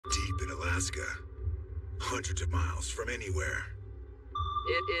Alaska. Hundreds of miles from anywhere.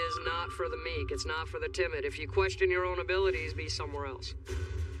 It is not for the meek. It's not for the timid. If you question your own abilities, be somewhere else.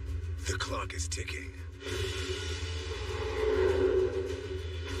 The clock is ticking.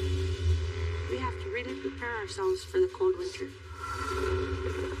 We have to really prepare ourselves for the cold winter.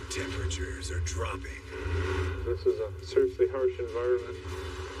 Temperatures are dropping. This is a seriously harsh environment.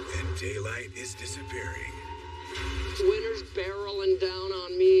 And daylight is disappearing. Winter's barreling down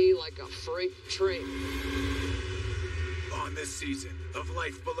on me like a freight train. On this season of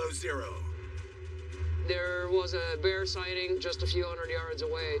Life Below Zero. There was a bear sighting just a few hundred yards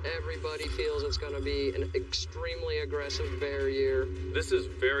away. Everybody feels it's going to be an extremely aggressive bear year. This is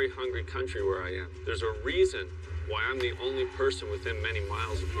very hungry country where I am. There's a reason why I'm the only person within many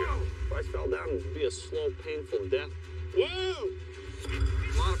miles of here. If I fell down, it would be a slow, painful death. Whoa!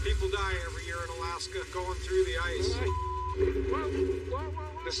 A lot of people die every year in Alaska going through the ice.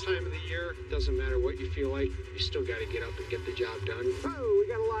 This time of the year, doesn't matter what you feel like, you still got to get up and get the job done. Oh, we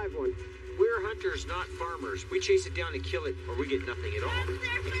got a live one. We're hunters, not farmers. We chase it down and kill it, or we get nothing at all.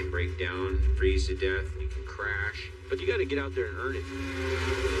 You can break down, freeze to death, you can crash, but you got to get out there and earn it.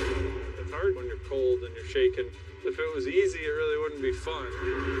 It's hard when you're cold and you're shaking. If it was easy, it really wouldn't be fun.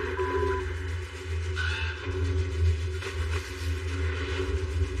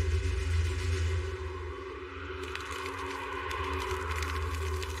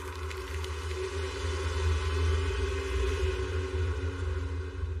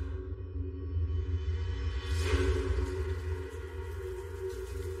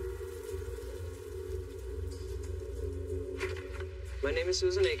 My name is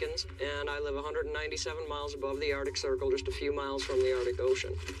Susan Akins, and I live 197 miles above the Arctic Circle, just a few miles from the Arctic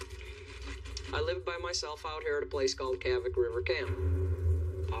Ocean. I live by myself out here at a place called Kavik River Camp.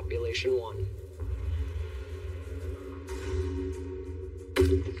 Population 1.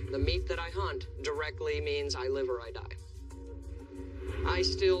 The meat that I hunt directly means I live or I die. I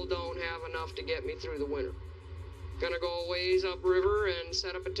still don't have enough to get me through the winter. Gonna go a ways upriver and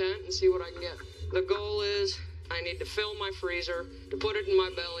set up a tent and see what I can get. The goal is I need to fill my freezer, to put it in my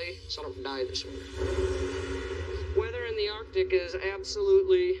belly, so I don't die this winter. Weather in the Arctic is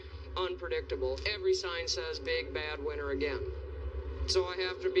absolutely unpredictable. Every sign says big, bad winter again. So I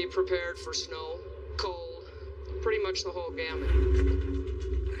have to be prepared for snow, cold, pretty much the whole gamut.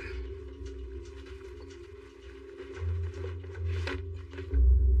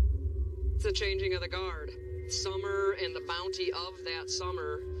 It's the changing of the guard. Summer and the bounty of that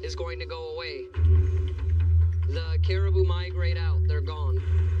summer is going to go away. The caribou migrate out, they're gone.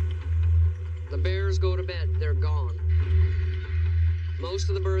 The bears go to bed, they're gone. Most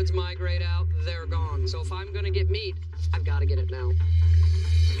of the birds migrate out, they're gone. So if I'm gonna get meat, I've gotta get it now.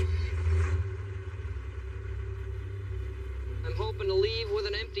 I'm hoping to leave with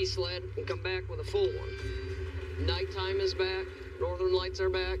an empty sled and come back with a full one. Nighttime is back, northern lights are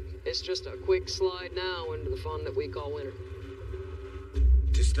back. It's just a quick slide now into the fun that we call winter.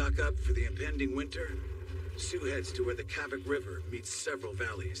 To stock up for the impending winter, Sue heads to where the Kavik River meets several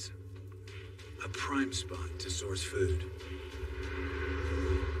valleys. A prime spot to source food.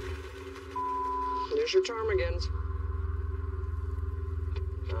 There's your ptarmigans.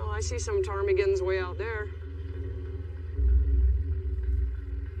 Oh, I see some ptarmigans way out there.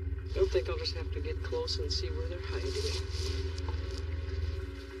 I think I'll just have to get close and see where they're hiding.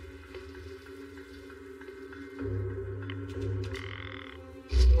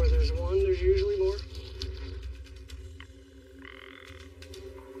 Where there's one, there's usually more.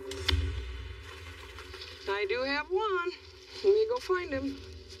 I do have one. Let me go find him.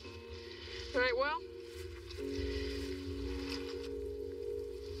 All right, well,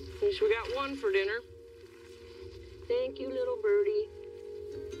 at least we got one for dinner. Thank you, little birdie.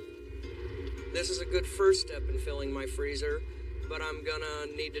 This is a good first step in filling my freezer, but I'm gonna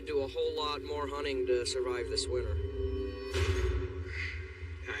need to do a whole lot more hunting to survive this winter.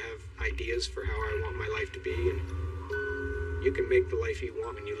 I have ideas for how I want my life to be, and you can make the life you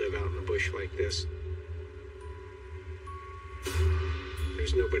want when you live out in the bush like this.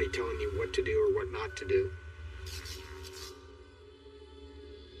 There's nobody telling you what to do or what not to do.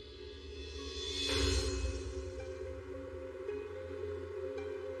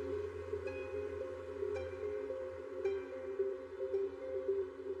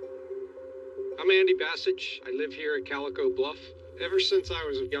 I'm Andy Bassage. I live here at Calico Bluff. Ever since I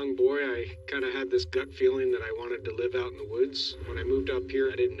was a young boy, I kind of had this gut feeling that I wanted to live out in the woods. When I moved up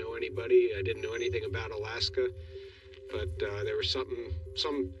here, I didn't know anybody. I didn't know anything about Alaska. But there was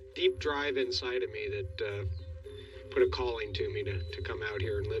some deep drive inside of me that put a calling to me to come out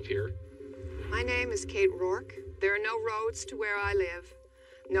here and live here. My name is Kate Rourke. There are no roads to where I live.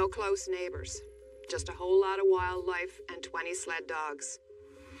 No close neighbors. Just a whole lot of wildlife and 20 sled dogs.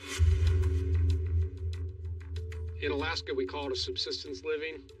 In Alaska, we call it a subsistence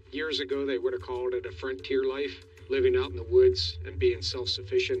living. Years ago, they would have called it a frontier life, living out in the woods and being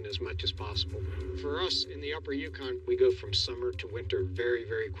self-sufficient as much as possible. For us in the upper Yukon, we go from summer to winter very,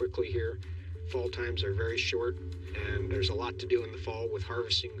 very quickly here. Fall times are very short, and there's a lot to do in the fall with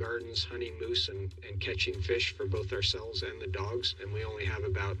harvesting gardens, hunting moose, and catching fish for both ourselves and the dogs, and we only have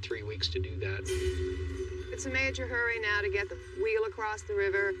about 3 weeks to do that. It's a major hurry now to get the wheel across the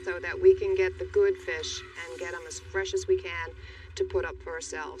river so that we can get the good fish and get them as fresh as we can to put up for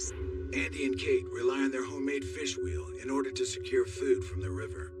ourselves. Andy and Kate rely on their homemade fish wheel in order to secure food from the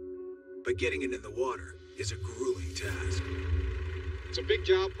river. But getting it in the water is a grueling task. It's a big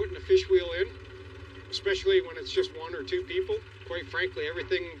job putting a fish wheel in, especially when it's just 1 or 2 people. Quite frankly,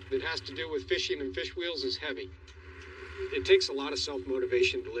 everything that has to do with fishing and fish wheels is heavy. It takes a lot of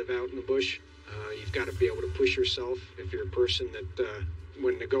self-motivation to live out in the bush. You've got to be able to push yourself. If you're a person that,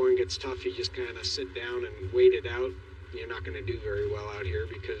 when the going gets tough, you just kind of sit down and wait it out, you're not going to do very well out here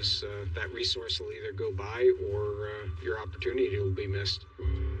because that resource will either go by or your opportunity will be missed.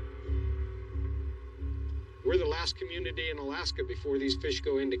 We're the last community in Alaska before these fish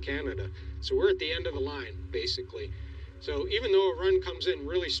go into Canada. So we're at the end of the line, basically. So even though a run comes in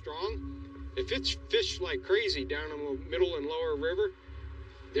really strong, if it's fish like crazy down in the middle and lower river,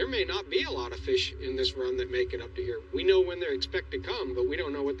 there may not be a lot of fish in this run that make it up to here. We know when they expect to come, but we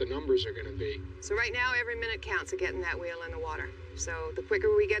don't know what the numbers are going to be. So right now, every minute counts of getting that wheel in the water. So the quicker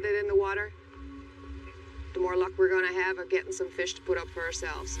we get it in the water, the more luck we're going to have of getting some fish to put up for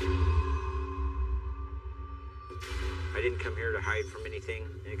ourselves. I didn't come here to hide from anything.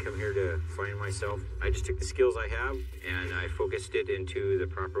 I didn't come here to find myself. I just took the skills I have and I focused it into the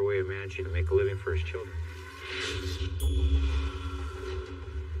proper way of managing to make a living for his children.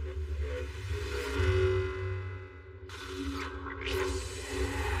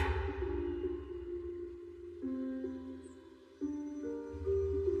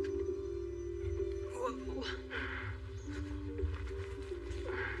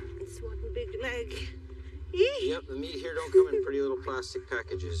 It's one big leg. Yep, the meat here don't come in pretty little plastic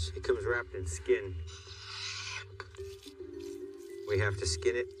packages. It comes wrapped in skin. We have to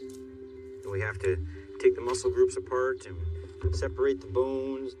skin it. And we have to take the muscle groups apart and separate the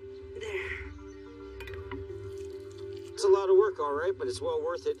bones. There. It's a lot of work, all right, but it's well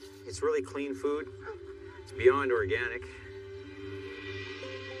worth it. It's really clean food. It's beyond organic.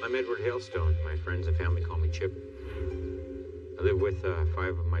 I'm Edward Hailstone. My friends and family call me Chip. I live with 5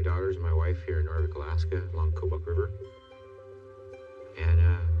 of my daughters and my wife here in Nordic, Alaska, along Kobuk River. And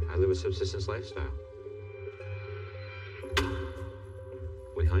I live a subsistence lifestyle.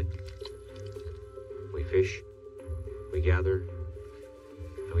 We hunt, we fish, we gather,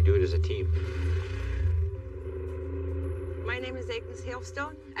 and we do it as a team. My name is Agnes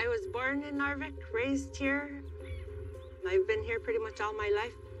Hailstone. I was born in Narvik, raised here. I've been here pretty much all my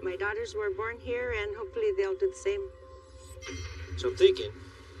life. My daughters were born here, and hopefully they'll do the same. So I'm thinking,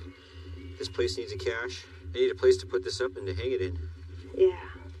 this place needs a cache. I need a place to put this up and to hang it in. Yeah.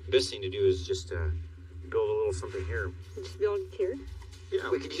 The best thing to do is just build a little something here. Just build it here. Yeah,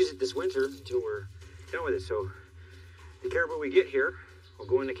 we could use it this winter until we're done with it. So the caribou we get here will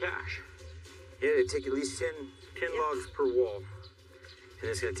go in the cache. Yeah, it'd take at least 10 logs per wall. And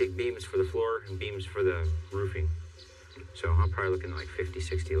it's going to take beams for the floor and beams for the roofing. So I'm probably looking at like 50,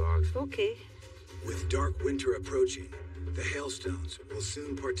 60 logs. Okay. With dark winter approaching, the Hailstones will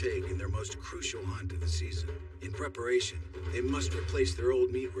soon partake in their most crucial hunt of the season. In preparation, they must replace their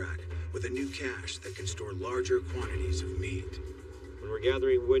old meat rack with a new cache that can store larger quantities of meat. When we're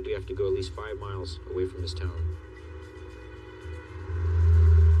gathering wood, we have to go at least 5 miles away from this town.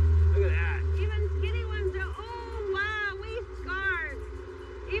 Look at that. Even skinny ones are, oh wow, we scarred.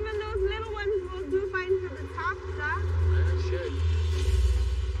 Even those little ones will do fine for the top stuff. That should.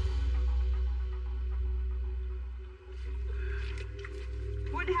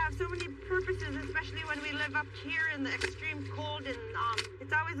 Would have so many purposes, especially when we live up here in the extreme cold, and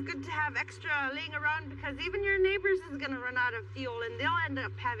it's always good to have extra laying around because even your neighbors is going to run out of fuel and they'll end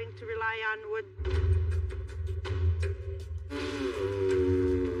up having to rely on wood.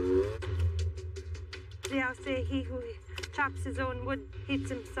 Yeah, I'll say he who chops his own wood heats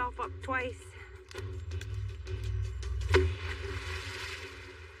himself up twice.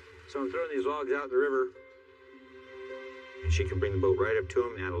 So I'm throwing these logs out in the river. And she can bring the boat right up to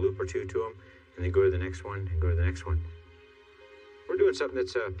them, add a loop or two to them, and then go to the next one and go to the next one. We're doing something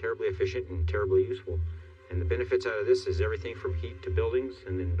that's terribly efficient and terribly useful. And the benefits out of this is everything from heat to buildings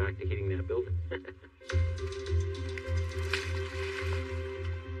and then back to heating that building.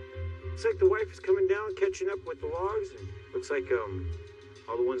 looks like the wife is coming down, catching up with the logs. And looks like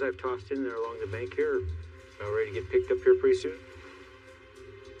all the ones I've tossed in there along the bank here are ready to get picked up here pretty soon.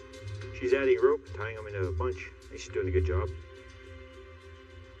 She's adding rope, tying them into a bunch. I think she's doing a good job.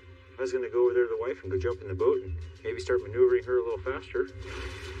 I was going to go over there to the wife and go jump in the boat and maybe start maneuvering her a little faster.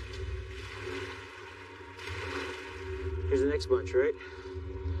 Here's the next bunch, right?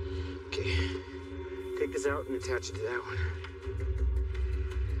 Okay. Take this out and attach it to that one.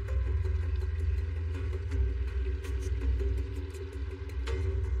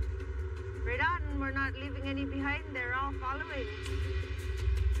 Right on, we're not leaving any behind. They're all following.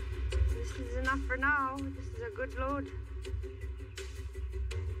 This is enough for now. This is a good load.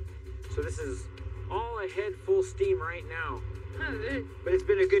 So this is all ahead full steam right now. But it's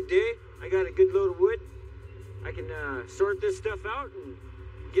been a good day. I got a good load of wood. I can sort this stuff out and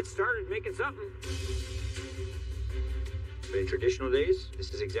get started making something. But in traditional days,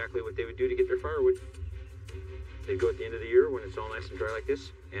 this is exactly what they would do to get their firewood. They'd go at the end of the year when it's all nice and dry like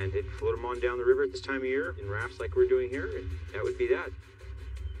this, and they'd float them on down the river at this time of year in rafts like we're doing here, and that would be that.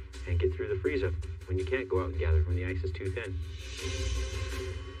 And get through the freeze-up when you can't go out and gather when the ice is too thin.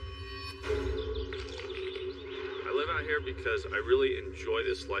 I live out here because I really enjoy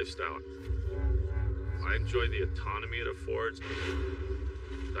this lifestyle. I enjoy the autonomy it affords.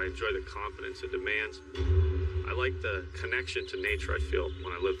 I enjoy the confidence it demands. I like the connection to nature I feel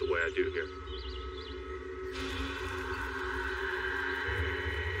when I live the way I do here.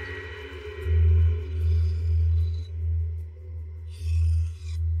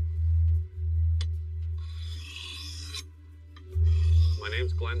 My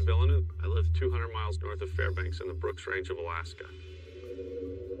name's Glenn Villeneuve. I live 200 miles north of Fairbanks in the Brooks Range of Alaska.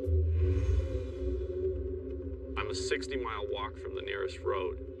 I'm a 60-mile walk from the nearest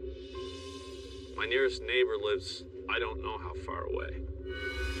road. My nearest neighbor lives, I don't know how far away.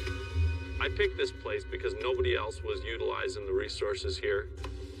 I picked this place because nobody else was utilizing the resources here.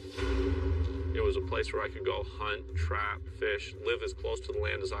 It was a place where I could go hunt, trap, fish, live as close to the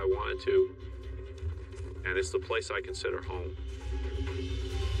land as I wanted to. And it's the place I consider home.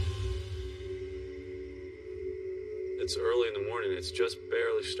 It's early in the morning, it's just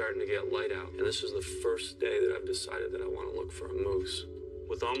barely starting to get light out, and this is the first day that I've decided that I want to look for a moose.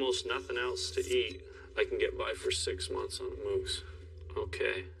 With almost nothing else to eat, I can get by for 6 months on a moose.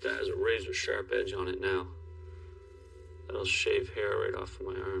 Okay, that has a razor sharp edge on it now. That'll shave hair right off of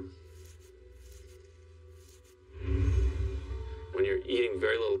my arm. When you're eating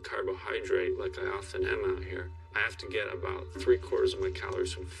very little carbohydrate, like I often am out here, I have to get about 3/4 of my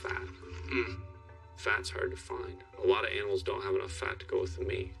calories from fat. Fat's hard to find. A lot of animals don't have enough fat to go with the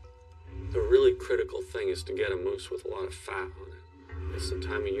meat. The really critical thing is to get a moose with a lot of fat on it. It's the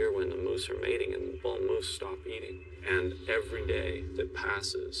time of year when the moose are mating and the bull moose stop eating. And every day that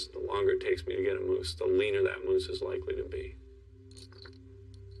passes, the longer it takes me to get a moose, the leaner that moose is likely to be.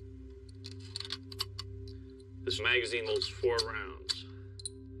 This magazine holds 4 rounds.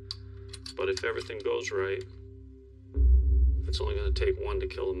 But if everything goes right, it's only going to take 1 to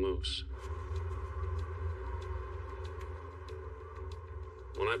kill a moose.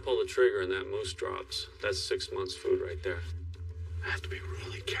 When I pull the trigger and that moose drops, that's 6 months' food right there. I have to be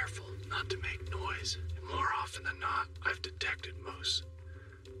really careful not to make noise. And more often than not, I've detected moose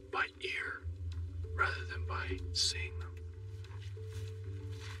by ear rather than by seeing them.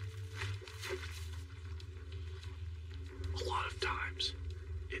 A lot of times,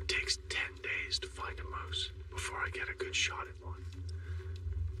 it takes 10 days to find a moose before I get a good shot at one.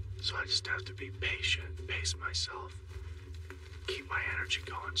 So I just have to be patient, pace myself, keep my energy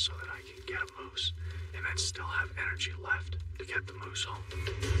going so that I can get a moose and then still have energy left to get the moose home.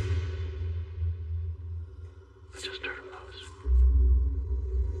 I just heard a moose.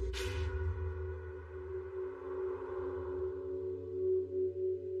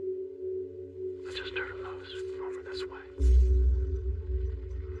 I just heard a moose over this way.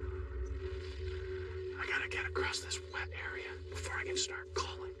 I gotta get across this wet area before I can start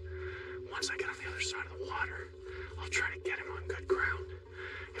calling. Once I get on the other side of the water, I'll try to get him on good ground.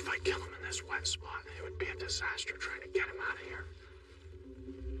 If I kill him in this wet spot, it would be a disaster trying to get him out of here.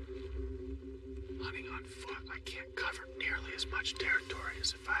 Hunting on foot, I can't cover nearly as much territory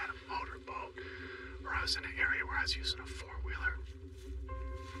as if I had a motorboat or I was in an area where I was using a 4-wheeler.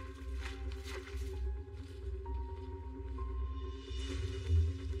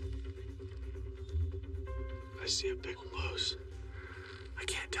 I see a big moose. I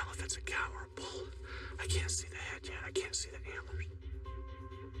can't tell if it's a cow or a bull. I can't see the head yet. I can't see the antlers.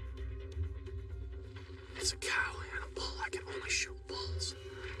 It's a cow and a bull. I can only shoot bulls.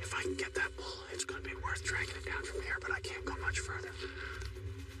 If I can get that bull, it's going to be worth dragging it down from here, but I can't go much further.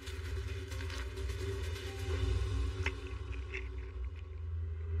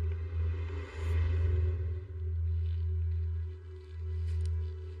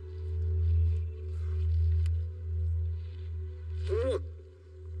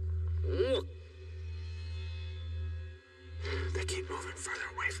 keep moving further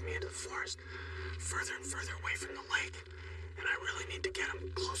away from me into the forest, further and further away from the lake. And I really need to get him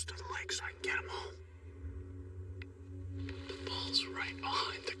close to the lake so I can get him home. The bull's right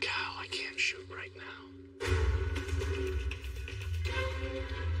behind the cow. I can't shoot right now.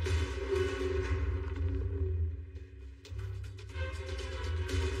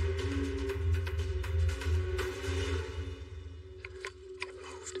 It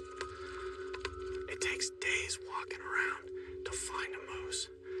moved. It takes days walking around to find a moose.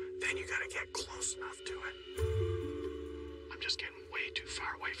 Then you gotta get close enough to it. I'm just getting way too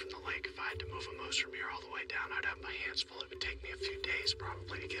far away from the lake. If I had to move a moose from here all the way down, I'd have my hands full. It would take me a few days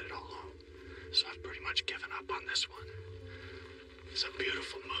probably to get it all home. So I've pretty much given up on this one. It's a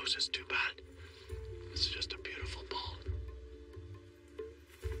beautiful moose. It's too bad. It's just a beautiful bull.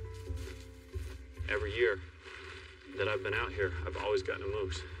 Every year that I've been out here, I've always gotten a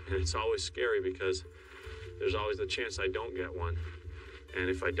moose. And it's always scary because there's always the chance I don't get one. And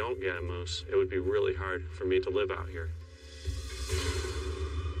if I don't get a moose, it would be really hard for me to live out here.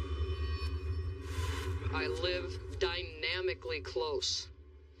 I live dynamically close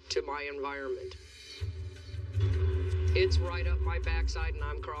to my environment. It's right up my backside and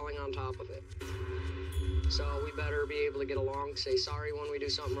I'm crawling on top of it. So we better be able to get along, say sorry when we do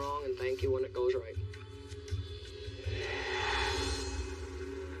something wrong, and thank you when it goes right.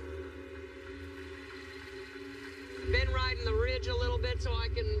 Been riding the ridge a little bit so I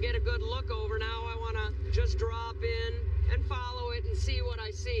can get a good look over. Now I want to just drop in and follow it and see what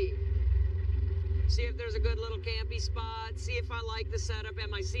I see. See if there's a good little campy spot, see if I like the setup,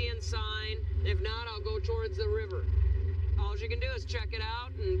 am I seeing sign? If not, I'll go towards the river. All you can do is check it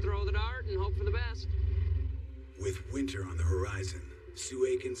out and throw the dart and hope for the best. With winter on the horizon, Sue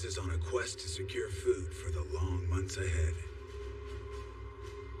Akins is on a quest to secure food for the long months ahead.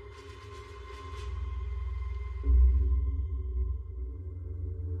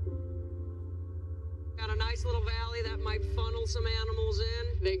 Got a nice little valley that might funnel some animals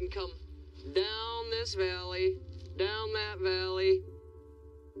in. They can come down this valley, down that valley,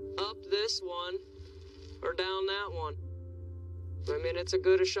 up this one, or down that one. I mean, it's as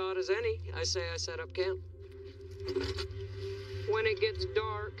good a shot as any. I say I set up camp. When it gets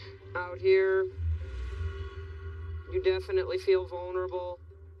dark out here, you definitely feel vulnerable.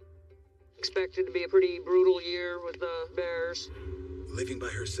 Expected to be a pretty brutal year with the bears. Living by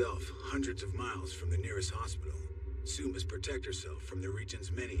herself, hundreds of miles from the nearest hospital, Sue must protect herself from the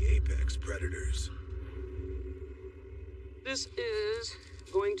region's many apex predators. This is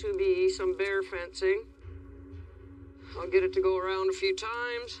going to be some bear fencing. I'll get it to go around a few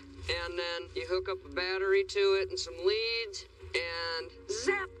times, and then you hook up a battery to it and some leads, and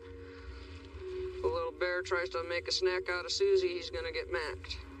zap! The little bear tries to make a snack out of Susie, he's gonna get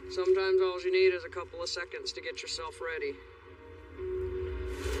macked. Sometimes all you need is a couple of seconds to get yourself ready.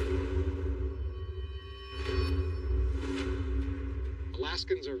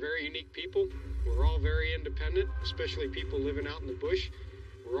 Alaskans are very unique people. We're all very independent, especially people living out in the bush.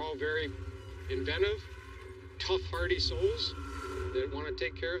 We're all very inventive, tough, hardy souls that want to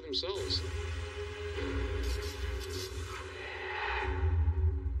take care of themselves.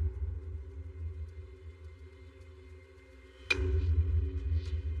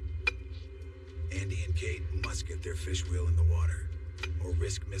 Andy and Kate must get their fish wheel in the water, or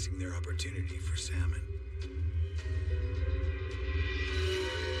risk missing their opportunity for salmon.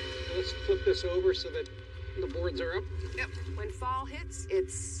 Let's flip this over so that the boards are up. Yep. When fall hits,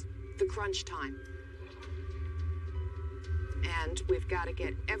 it's the crunch time. And we've got to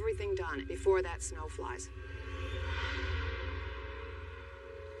get everything done before that snow flies.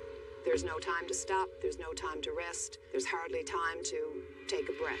 There's no time to stop. There's no time to rest. There's hardly time to take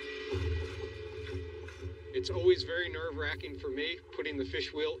a breath. It's always very nerve-wracking for me putting the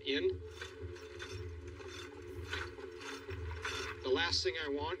fish wheel in. The last thing I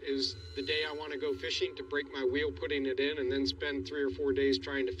want is the day I want to go fishing to break my wheel putting it in and then spend 3 or 4 days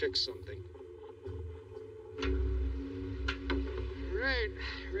trying to fix something. All right,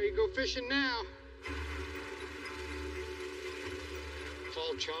 ready to go fishing now.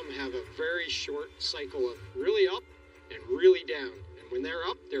 Fall chum have a very short cycle of really up and really down. And when they're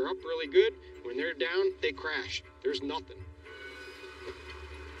up really good. When they're down, they crash. There's nothing.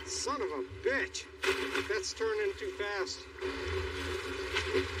 Son of a bitch! That's turning too fast.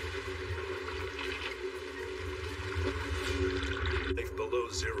 It's below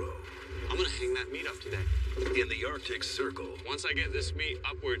zero. I'm gonna hang that meat up today. In the Arctic Circle. Once I get this meat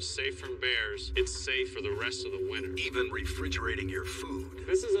upwards safe from bears, it's safe for the rest of the winter. Even refrigerating your food.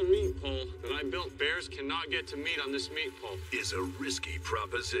 This is a meat pole that I built. Bears cannot get to meat on this meat pole. Is a risky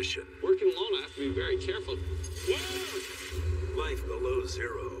proposition. Working alone, I have to be very careful. Whoa! Life Below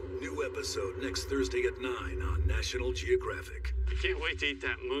Zero. New episode next Thursday at 9 on National Geographic. I can't wait to eat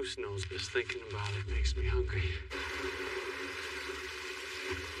that moose nose. Just thinking about it makes me hungry.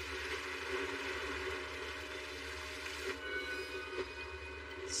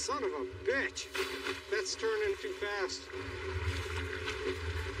 Son of a bitch! That's turning too fast.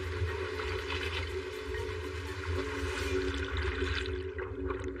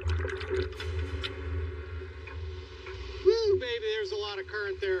 Woo, baby, there's a lot of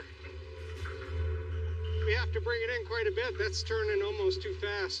current there. We have to bring it in quite a bit. That's turning almost too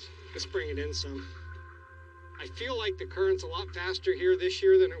fast. Let's bring it in some. I feel like the current's a lot faster here this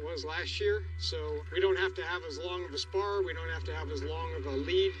year than it was last year, so we don't have to have as long of a spar, we don't have to have as long of a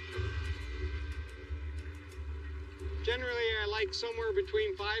lead. Generally, I like somewhere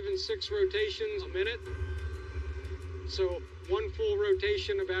between 5 and 6 rotations a minute. So 1 full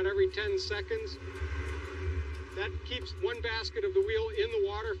rotation about every 10 seconds. That keeps one basket of the wheel in the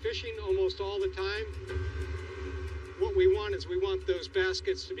water fishing almost all the time. What we want is we want those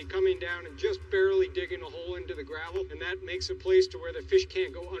baskets to be coming down and just barely digging a hole into the gravel, and that makes a place to where the fish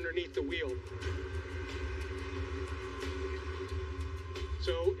can't go underneath the wheel.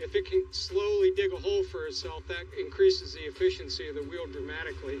 So if it can slowly dig a hole for itself, that increases the efficiency of the wheel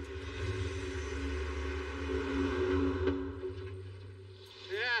dramatically.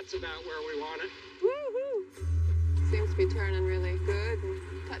 That's about where we want it. Woo-hoo! Seems to be turning really good and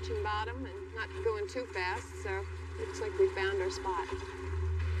touching bottom and not going too fast, so looks like we found our spot.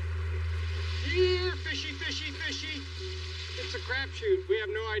 Here, fishy, fishy, fishy. It's a crapshoot. We have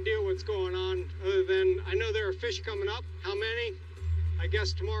no idea what's going on other than I know there are fish coming up. How many? I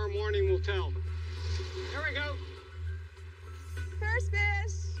guess tomorrow morning will tell. There we go. First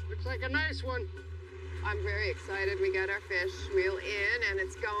fish! Looks like a nice one. I'm very excited. We got our fish wheel in, and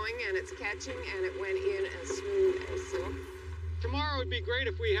it's going, and it's catching, and it went in as smooth as silk. Tomorrow would be great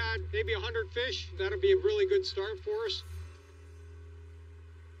if we had maybe 100 fish. That would be a really good start for us.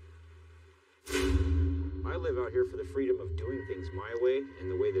 I live out here for the freedom of doing things my way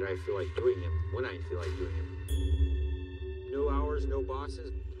and the way that I feel like doing them, when I feel like doing them. No hours, no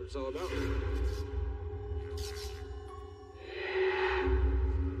bosses. That's what it's all about.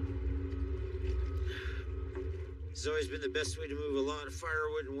 It's always been the best way to move a lot of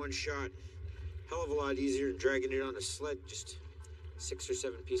firewood in one shot. Hell of a lot easier than dragging it on a sled, just 6 or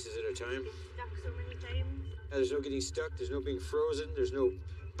 7 pieces at a time. Stuck so many times. Yeah, there's no getting stuck, there's no being frozen, there's no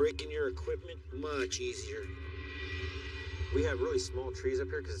breaking your equipment. Much easier. We have really small trees up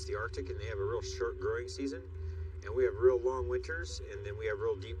here because it's the Arctic and they have a real short growing season. And we have real long winters, and then we have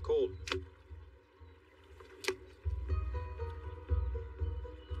real deep cold.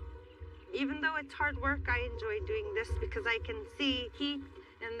 Even though it's hard work, I enjoy doing this because I can see heat,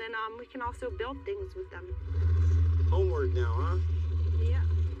 and then we can also build things with them. Homeward now, huh? Yeah.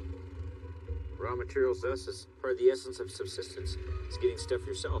 Raw materials to us is part of the essence of subsistence. It's getting stuff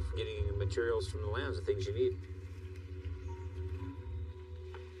yourself, getting materials from the lands, the things you need.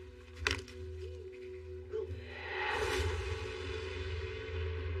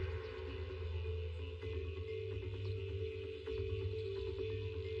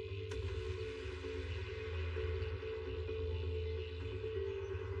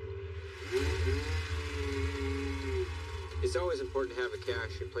 It's always important to have a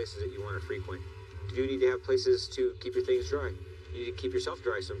cache in places that you want to frequent. You do need to have places to keep your things dry. You need to keep yourself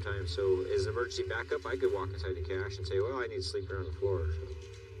dry sometimes. So as an emergency backup, I could walk inside the cache and say, well, I need to sleep here on the floor.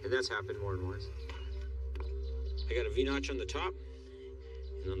 And that's happened more than once. I got a V-notch on the top,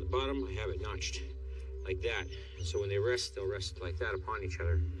 and on the bottom, I have it notched like that. And so when they rest, they'll rest like that upon each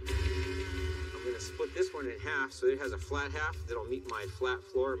other. I'm going to split this one in half so it has a flat half that'll meet my flat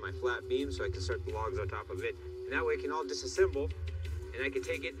floor and my flat beam so I can start the logs on top of it. And that way it can all disassemble, and I can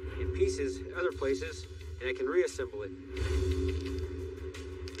take it in pieces other places, and I can reassemble it.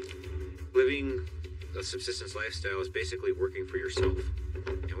 Living a subsistence lifestyle is basically working for yourself.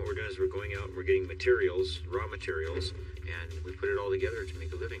 And what we're doing is we're going out and we're getting materials, raw materials, and we put it all together to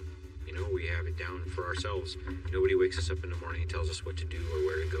make a living. You know, we have it down for ourselves. Nobody wakes us up in the morning and tells us what to do or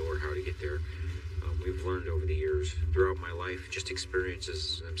where to go or how to get there. We've learned over the years, throughout my life, just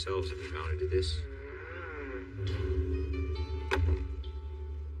experiences themselves have amounted to this.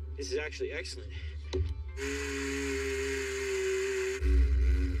 This is actually excellent.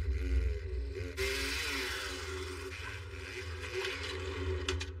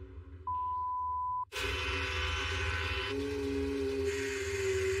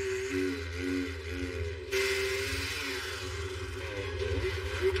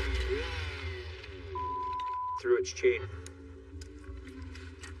 Through its chain.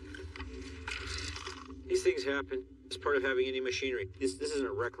 These things happen. It's part of having any machinery. This isn't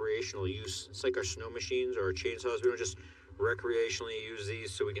a recreational use. It's like our snow machines or our chainsaws. We don't just recreationally use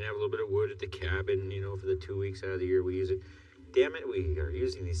these so we can have a little bit of wood at the cabin, you know, for the 2 weeks out of the year we use it. Damn it, we are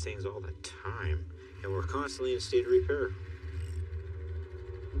using these things all the time, and we're constantly in a state of repair.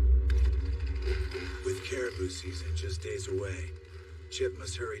 With caribou season just days away, Chip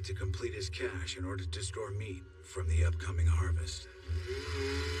must hurry to complete his cache in order to store meat from the upcoming harvest.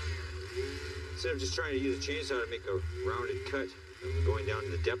 Instead of just trying to use a chainsaw to make a rounded cut and going down to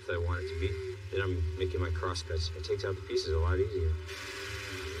the depth I want it to be, then I'm making my cross cuts. It takes out the pieces a lot easier.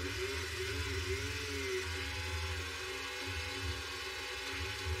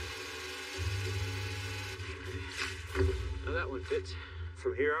 Now that one fits.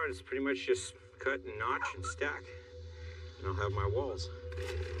 From here on, it's pretty much just cut and notch and stack, and I'll have my walls.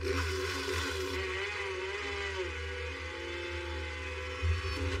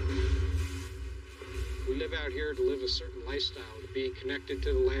 We live out here to live a certain lifestyle, to be connected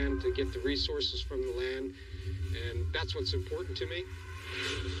to the land, to get the resources from the land, and that's what's important to me.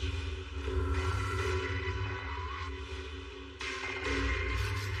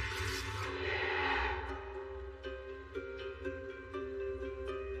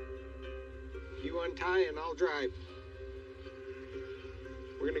 You untie and I'll drive.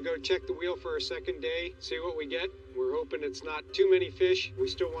 We're gonna go check the wheel for our second day, see what we get. We're hoping it's not too many fish. We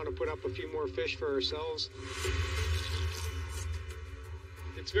still want to put up a few more fish for ourselves.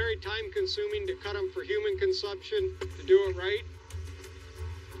 It's very time consuming to cut them for human consumption, to do it right.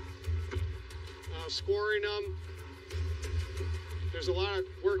 Scoring them. There's a lot of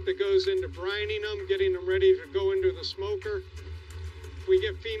work that goes into brining them, getting them ready to go into the smoker. If we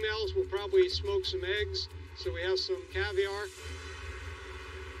get females, we'll probably smoke some eggs, so we have some caviar.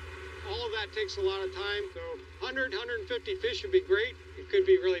 All of that takes a lot of time, so 100, 150 fish would be great. It could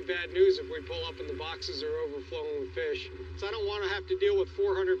be really bad news if we pull up and the boxes are overflowing with fish. So I don't want to have to deal with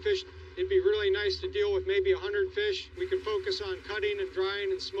 400 fish. It'd be really nice to deal with maybe 100 fish. We can focus on cutting and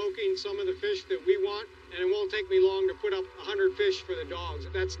drying and smoking some of the fish that we want, and it won't take me long to put up 100 fish for the dogs.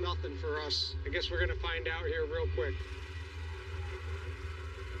 That's nothing for us. I guess we're going to find out here real quick.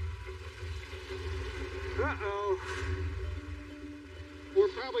 Uh-oh. We're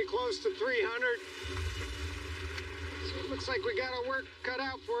probably close to 300. So it looks like we got our work cut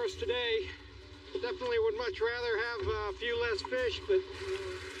out for us today. Definitely would much rather have a few less fish, but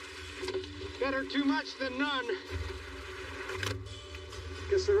better too much than none.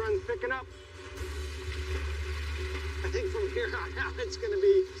 Guess the run's picking up. I think from here on out it's gonna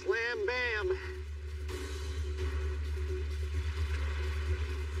be slam bam.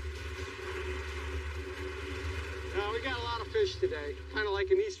 We got a lot of fish today. Kind of like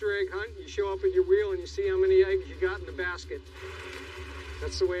an Easter egg hunt. You show up at your wheel and you see how many eggs you got in the basket.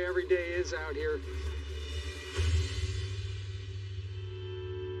 That's the way every day is out here.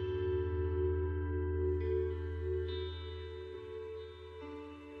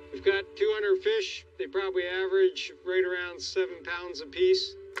 We've got 200 fish. They probably average right around 7 pounds a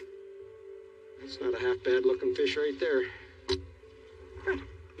piece. That's not a half bad looking fish right there. Good.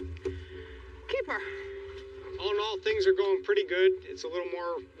 Keeper. All in all, things are going pretty good. It's a little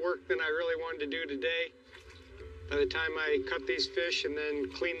more work than I really wanted to do today. By the time I cut these fish and then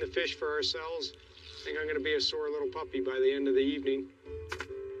clean the fish for ourselves, I think I'm going to be a sore little puppy by the end of the evening.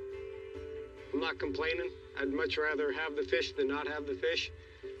 I'm not complaining. I'd much rather have the fish than not have the fish.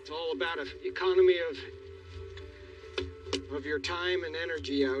 It's all about an economy of your time and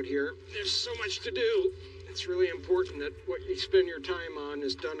energy out here. There's so much to do. It's really important that what you spend your time on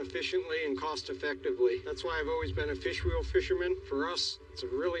is done efficiently and cost effectively. That's why I've always been a fish wheel fisherman. For us, it's a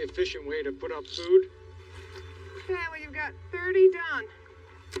really efficient way to put up food. Okay, well, you've got 30 done.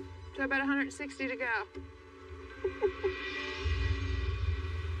 So about 160 to go.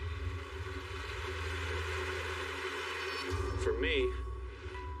 For me,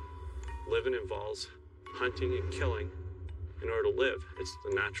 living involves hunting and killing in order to live. It's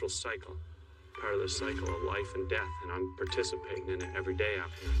the natural cycle. Part of the cycle of life and death, and I'm participating in it every day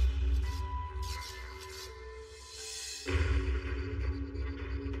out here.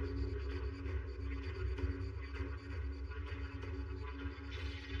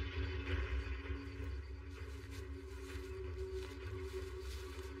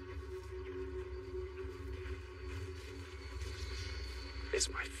 It's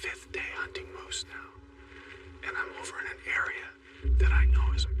my 5th day hunting moose now, and I'm over in an area that I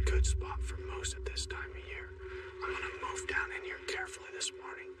know is a good spot for moose at this time of year. I'm gonna move down in here carefully this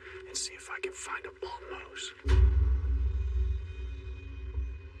morning and see if I can find a bull moose.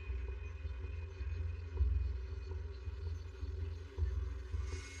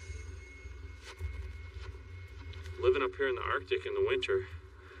 living up here in the Arctic in the winter,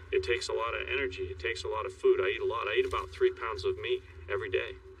 it takes a lot of energy. It takes a lot of food. I eat a lot. I eat about 3 pounds of meat every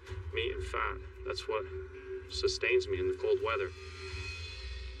day. Meat and fat. That's what sustains me in the cold weather.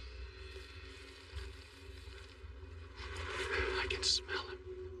 I can smell him.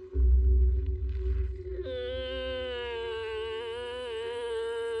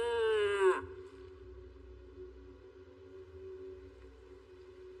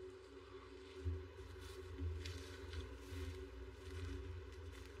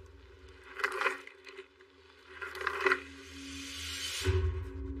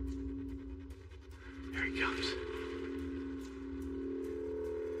 Here he comes.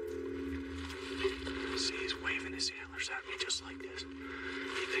 See, he's waving his antlers at me just like this.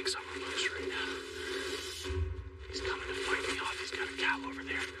 He thinks I'm a moose right now. He's coming to fight me off. He's got a cow over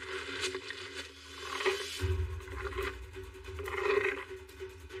there.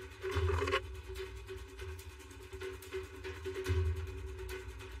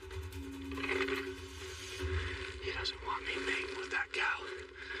 He doesn't want me mating with that cow.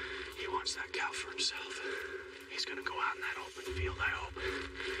 He wants that cow for himself. He's gonna go out in that open field, I hope.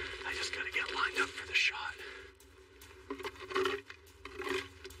 I just gotta get lined up for the shot.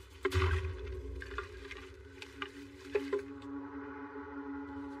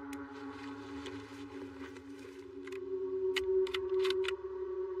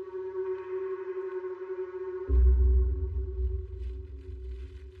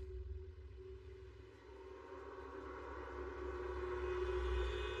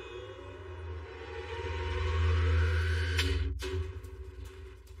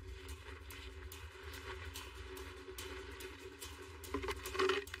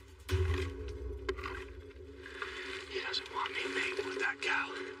 He doesn't want me mating with that cow.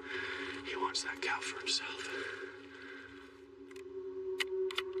 He wants that cow for himself.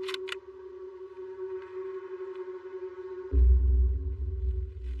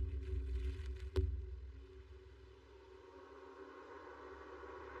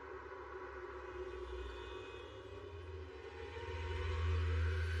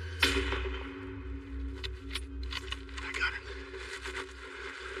 I got him.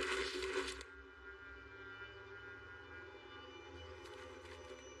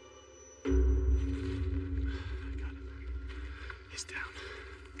 He's down.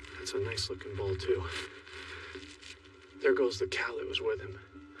 That's a nice looking bull, too. There goes the cow that was with him.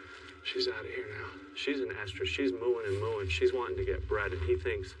 She's out of here now. She's an estrus. She's mooing and mooing. She's wanting to get bred, and he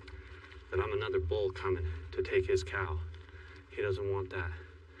thinks that I'm another bull coming to take his cow. He doesn't want that.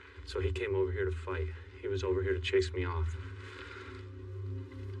 So he came over here to fight. He was over here to chase me off.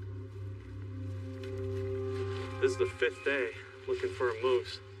 This is the 5th day looking for a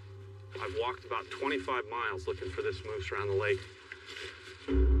moose. I've walked about 25 miles looking for this moose around the lake.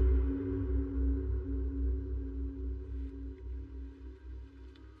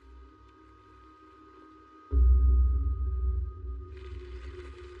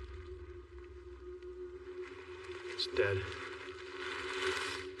 It's dead.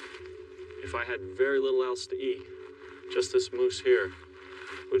 If I had very little else to eat, just this moose here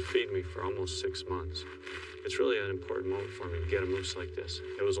would feed me for almost 6 months. It's really an important moment for me to get a moose like this.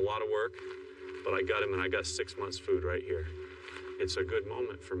 It was a lot of work, but I got him and I got 6 months' food right here. It's a good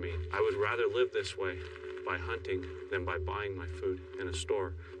moment for me. I would rather live this way by hunting than by buying my food in a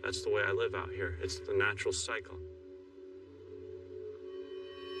store. That's the way I live out here. It's the natural cycle.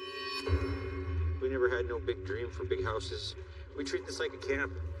 We never had no big dream for big houses. We treat this like a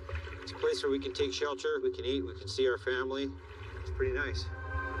camp. It's a place where we can take shelter, we can eat, we can see our family. It's pretty nice.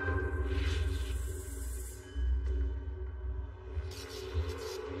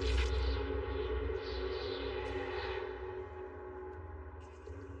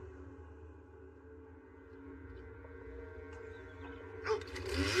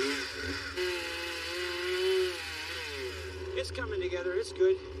 It's coming together, it's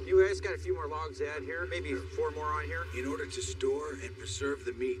good. You guys got a few more logs to add here, maybe 4 more on here. In order to store and preserve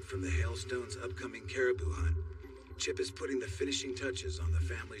the meat from the Hailstones' upcoming caribou hunt, Chip is putting the finishing touches on the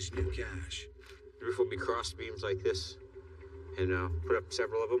family's new cache. The roof will be cross beams like this, and put up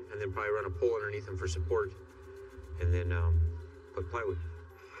several of them, and then probably run a pole underneath them for support, and then put plywood.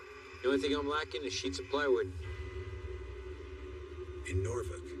 The only thing I'm lacking is sheets of plywood. In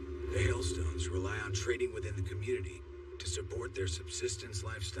Norfolk, the Hailstones rely on trading within the community to support their subsistence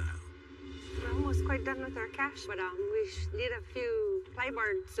lifestyle. We're almost quite done with our cache, but we need a few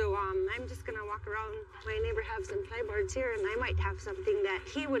plyboards, so I'm just gonna walk around. My neighbor has some plyboards here, and I might have something that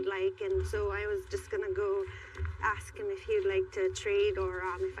he would like, and so I was just gonna go ask him if he'd like to trade, or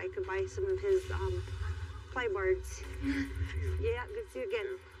if I could buy some of his plyboards. Yeah, good to see you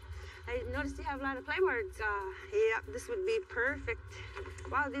again. I noticed you have a lot of playboards. Yeah, this would be perfect.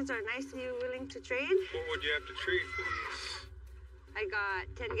 Wow, these are nice. Are you willing to trade? What would you have to trade for these? I got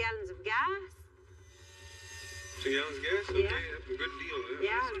 10 gallons of gas. 2 gallons gas? Okay, Yeah. that's a good deal.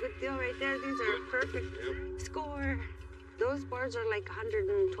 Yeah, good deal right there. These are perfect. Yep. Score. Those boards are like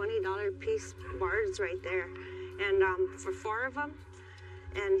 $120 piece boards right there. And for 4 of them,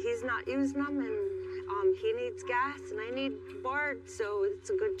 and he's not using them, and he needs gas, and I need boards, so it's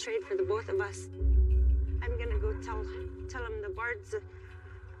a good trade for the both of us. I'm gonna go tell him the boards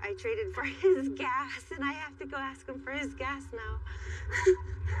I traded for his gas, and I have to go ask him for his gas now.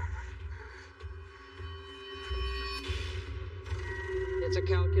 It's a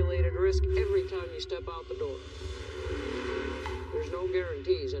calculated risk every time you step out the door. There's no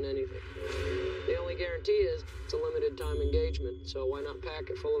guarantees in anything. The only guarantee is it's a limited time engagement, so why not pack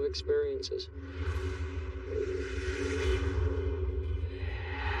it full of experiences?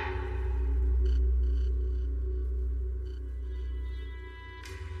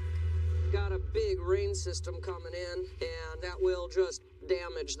 Got a big rain system coming in, and that will just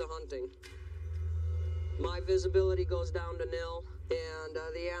damage the hunting. My visibility goes down to nil, and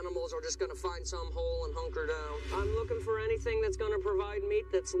the animals are just gonna find some hole and hunker down. I'm looking for anything that's gonna provide meat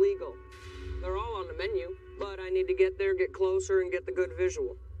that's legal. They're all on the menu, but I need to get there, get closer, and get the good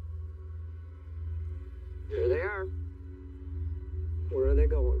visual. Here they are. Where are they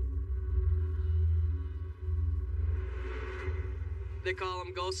going? They call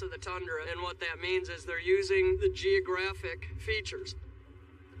them Ghosts of the Tundra, and what that means is they're using the geographic features.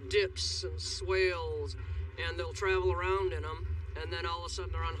 Dips and swales, and they'll travel around in them, and then all of a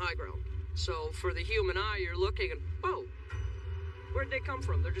sudden they're on high ground. So for the human eye, you're looking and, oh, where'd they come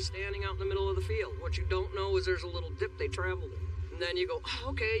from? They're just standing out in the middle of the field. What you don't know is there's a little dip they traveled in. And then you go, oh,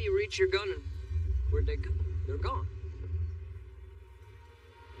 okay, you reach your gun, and where'd they go? They're gone.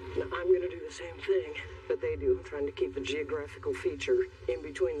 Now, I'm gonna do the same thing that they do. I'm trying to keep the geographical feature in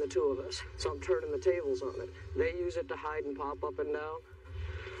between the two of us. So I'm turning the tables on it. They use it to hide and pop up and down.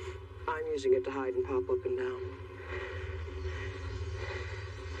 I'm using it to hide and pop up and down.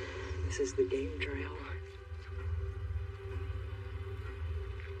 This is the game trail.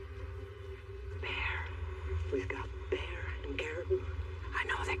 Bear. We've got bear and caribou. I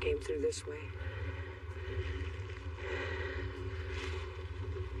know they came through this way.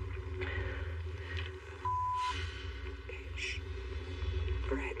 Okay, shh.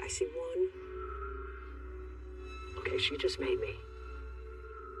 All right, I see one. Okay, she just made me.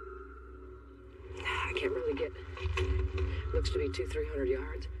 I can't really get. Looks to be 200-300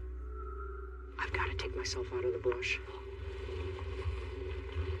 yards. I've got to take myself out of the brush.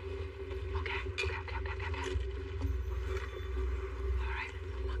 Okay. All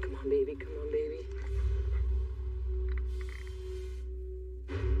right, come on, baby, come on, baby.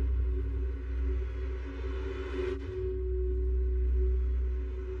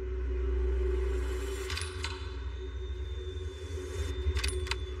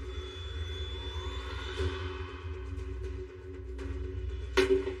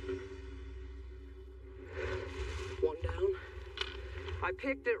 I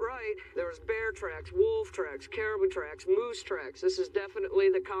picked it right. There was bear tracks, wolf tracks, caribou tracks, moose tracks. This is definitely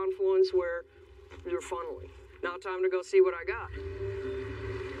the confluence where you're funneling. Now time to go see what I got.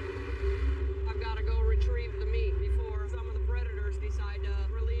 I've got to go retrieve the meat before some of the predators decide to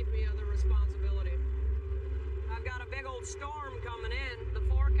relieve me of the responsibility. I've got a big old storm coming in. The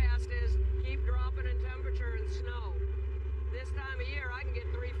forecast is keep dropping in temperature and snow. This time of year, I can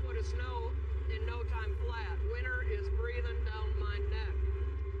get 3 foot of snow in no time flat. Winter is breathing down my neck.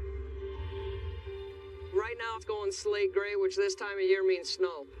 Right now it's going slate gray, which this time of year means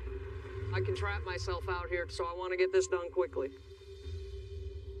snow. I can trap myself out here, so I want to get this done quickly.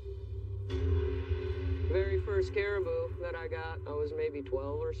 Very first caribou that I got, I was maybe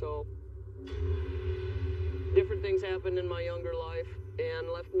 12 or so. Different things happened in my younger life and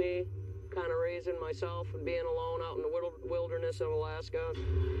left me kind of raising myself and being alone out in the wilderness of Alaska.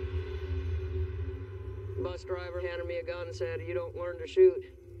 Bus driver handed me a gun and said, you don't learn to shoot,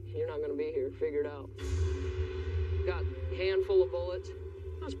 you're not going to be here. Figure it out. Got a handful of bullets.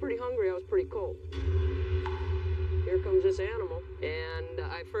 I was pretty hungry. I was pretty cold. Here comes this animal. And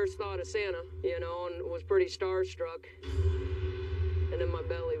I first thought of Santa, you know, and was pretty starstruck. And then my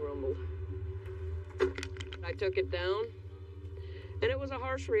belly rumbled. I took it down, and it was a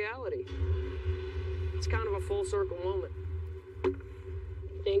harsh reality. It's kind of a full circle moment.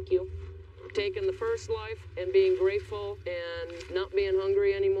 Thank you. Taking the first life and being grateful and not being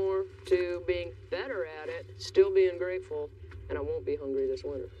hungry anymore to being better at it, still being grateful, and I won't be hungry this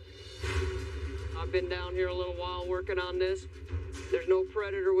winter. I've been down here a little while working on this. There's no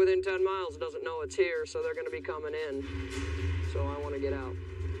predator within 10 miles doesn't know it's here, so they're going to be coming in. So I want to get out.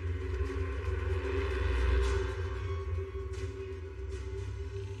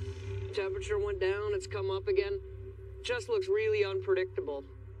 Temperature went down, it's come up again. Just looks really unpredictable.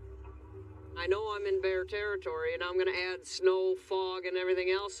 I know I'm in bear territory, and I'm going to add snow, fog, and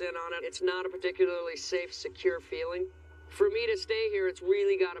everything else in on it. It's not a particularly safe, secure feeling. For me to stay here, it's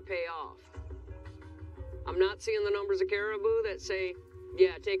really got to pay off. I'm not seeing the numbers of caribou that say,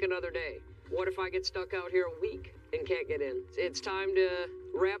 yeah, take another day. What if I get stuck out here a week and can't get in? It's time to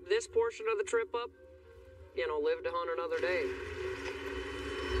wrap this portion of the trip up, live to hunt another day.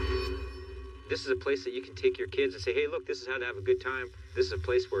 This is a place that you can take your kids and say, hey, look, this is how to have a good time. This is a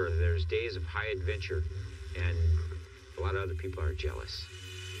place where there's days of high adventure, and a lot of other people are jealous.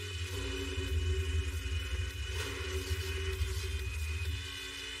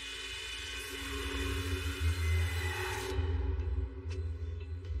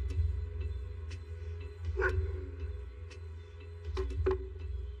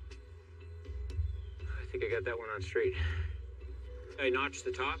 I think I got that one on straight. I notch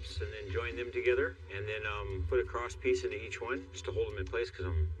the tops and then join them together, and then put a cross piece into each one just to hold them in place because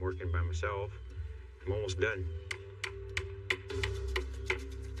I'm working by myself. I'm almost done.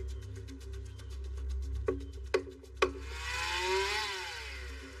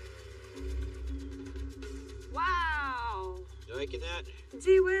 Wow! You liking that?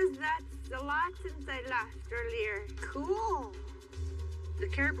 Gee whiz, that's a lot since I left earlier. Cool. The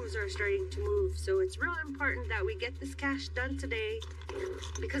caribous are starting to move, so it's real important that we get this cache done today.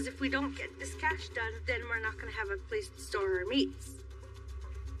 Because if we don't get this cache done, then we're not going to have a place to store our meats.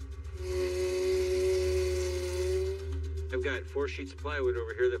 I've got 4 sheets of plywood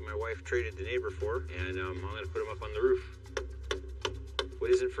over here that my wife traded the neighbor for, and I'm going to put them up on the roof. What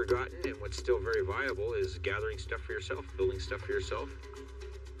isn't forgotten and what's still very viable is gathering stuff for yourself, building stuff for yourself.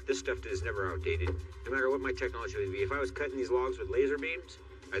 This stuff is never outdated, no matter what my technology would be. If I was cutting these logs with laser beams,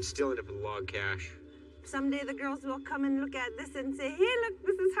 I'd still end up with a log cache. Someday the girls will come and look at this and say, hey, look,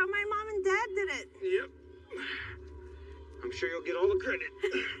 this is how my mom and dad did it. Yep. I'm sure you'll get all the credit.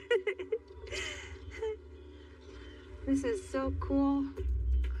 This is so cool.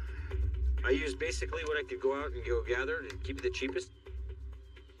 I used basically what I could go out and go gather to keep it the cheapest.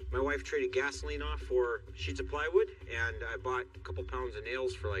 My wife traded gasoline off for sheets of plywood, and I bought a couple pounds of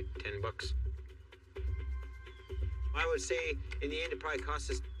nails for like $10. I would say in the end it probably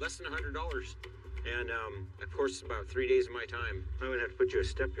cost us less than $100. And of course it's about 3 days of my time. I'm gonna have to put you a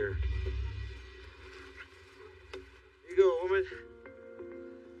step here. Here you go, woman.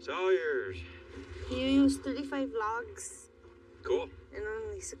 It's all yours. You use 35 logs. Cool. And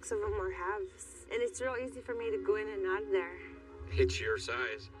only 6 of them are halves. And it's real easy for me to go in and out of there. It's your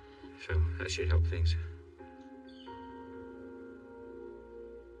size, so that should help things.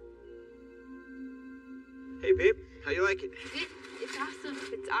 Hey, babe, how you like it? It's awesome.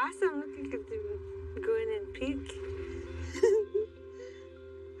 It's awesome. Look, I could go in and peek.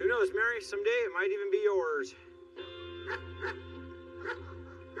 Who knows, Mary? Someday it might even be yours.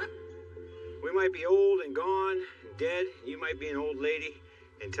 We might be old and gone and dead. You might be an old lady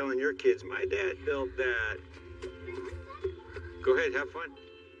and telling your kids, my dad built that. Go ahead, have fun.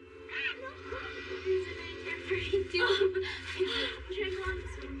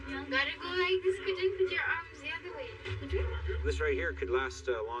 Gotta go like this. Could you put your arms the other way? This right here could last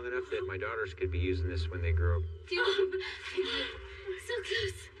long enough that my daughters could be using this when they grow up. So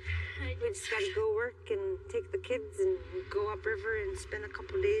close. We just gotta go work and take the kids and go upriver and spend a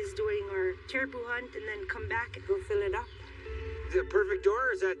couple days doing our caribou hunt and then come back and go fill it up. Is it a perfect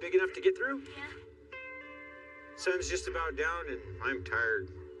door? Is that big enough to get through? Yeah. Sun's just about down and I'm tired.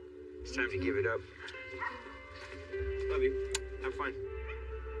 It's time to give it up. Love you. Have fun.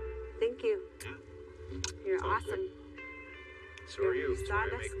 Thank you. Yeah. You're It's all awesome. good. So are you. That's why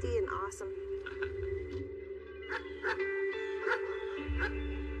I make Sawdusty and awesome.